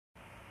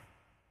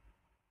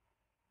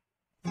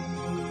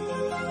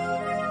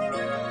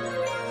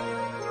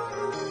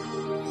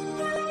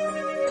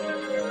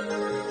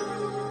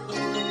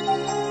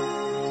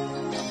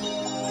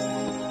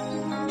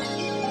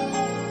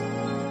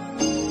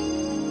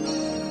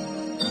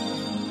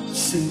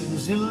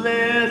Since you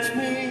left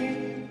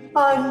me,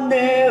 I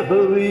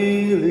never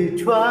really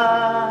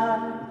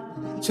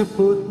tried to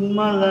put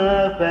my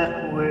life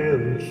back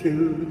where it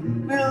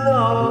should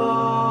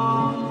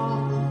belong.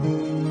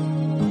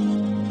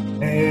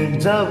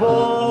 And I've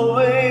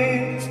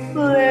always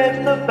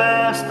let the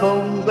past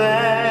come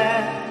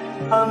back.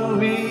 I'm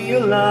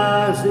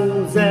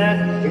realizing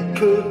that it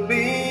could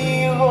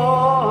be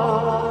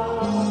wrong.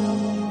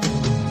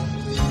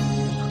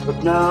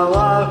 But now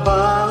I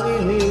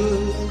finally knew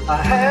I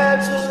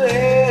had to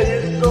let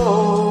it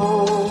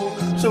go,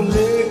 to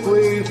make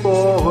way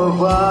for a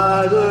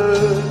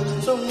brighter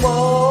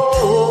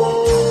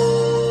tomorrow.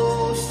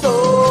 So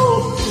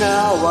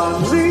now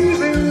I'm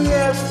leaving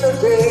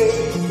yesterday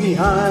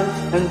behind,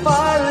 and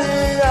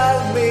finally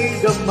I've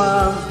made up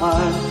my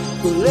mind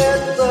to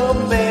let the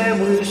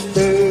memories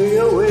stay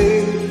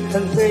away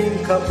and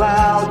think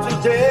about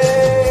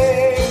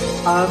today.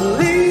 I'm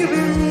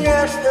leaving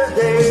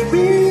yesterday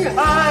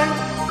behind,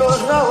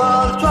 'cause now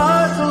I'll try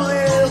to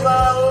live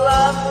my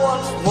life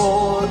once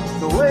more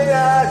the way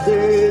I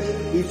did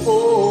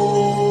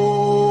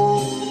before.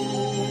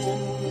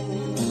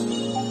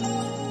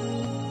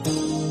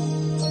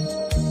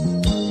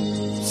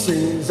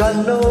 Since I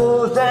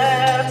know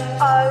that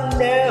I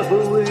never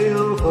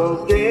will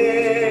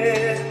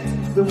forget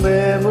the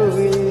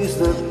memories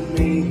that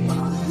made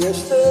my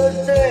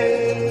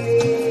yesterday,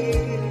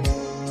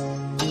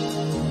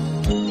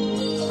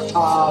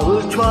 I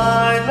will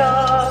try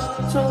not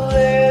to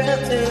let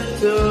it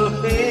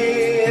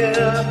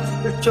interfere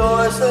the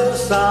choices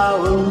I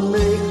will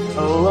make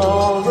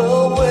along the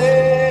way.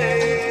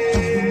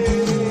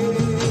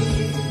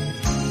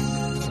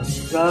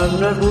 I'm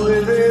not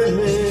living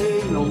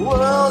in a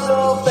world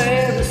of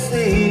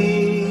fantasy.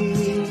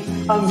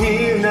 I'm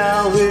here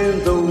now in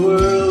the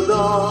world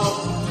of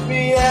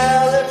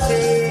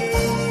reality.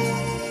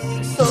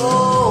 So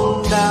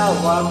now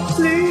I'm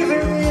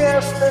leaving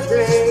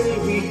yesterday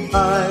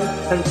behind,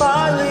 and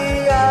finally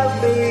I've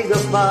made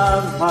up my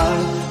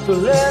mind to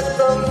let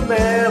the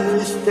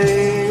memories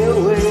stay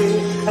away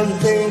and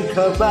think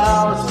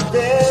about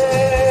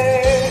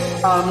today.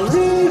 I'm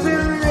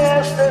leaving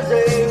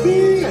yesterday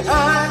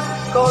behind,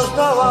 'cause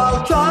now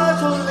I'll try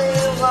to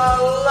live my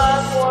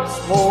life once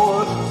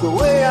more the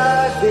way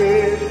I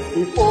did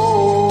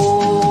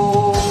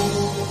before.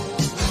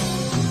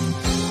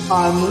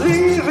 I'm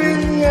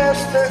leaving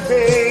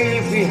yesterday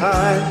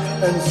behind,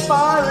 and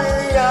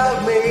finally I've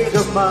made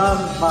up my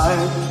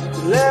mind to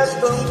let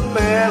the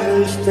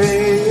memories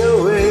stay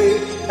away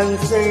and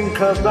think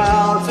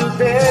about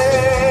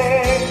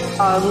today.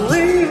 I'm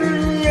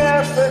leaving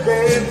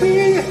yesterday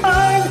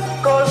behind,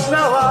 'cause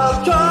now I'll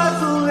try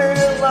to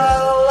live my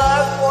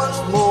life once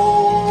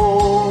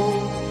more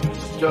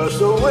just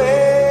the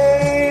way